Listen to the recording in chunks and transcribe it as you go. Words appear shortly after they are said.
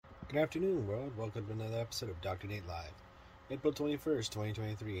Good afternoon, world. Welcome to another episode of Dr. Nate Live, April 21st,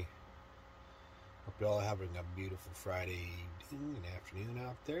 2023. Hope you all are having a beautiful Friday evening and afternoon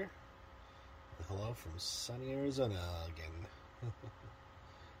out there. And hello from sunny Arizona again.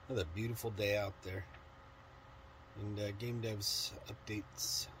 Another beautiful day out there. And game devs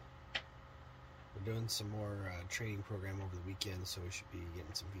updates. We're doing some more training program over the weekend, so we should be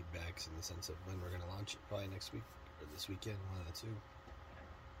getting some feedbacks in the sense of when we're going to launch it, probably next week or this weekend, one of the two.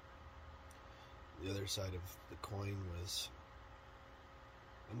 The other side of the coin was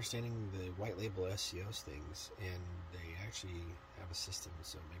understanding the white label SEOs things, and they actually have a system,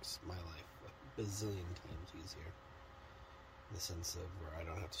 so it makes my life a bazillion times easier. In the sense of where I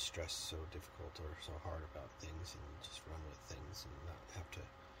don't have to stress so difficult or so hard about things and just run with things and not have to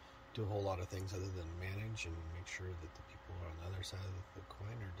do a whole lot of things other than manage and make sure that the people on the other side of the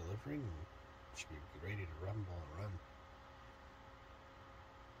coin are delivering and should be ready to rumble and run.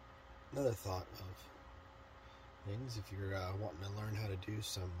 Another thought of things, if you're wanting to learn how to do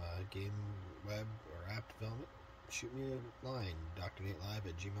some game, web, or app development, shoot me a line,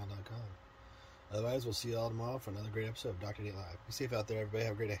 DoctorNateLive@gmail.com. Otherwise, we'll see you all tomorrow for another great episode of Dr. Nate Live. Be safe out there, everybody.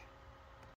 Have a great day.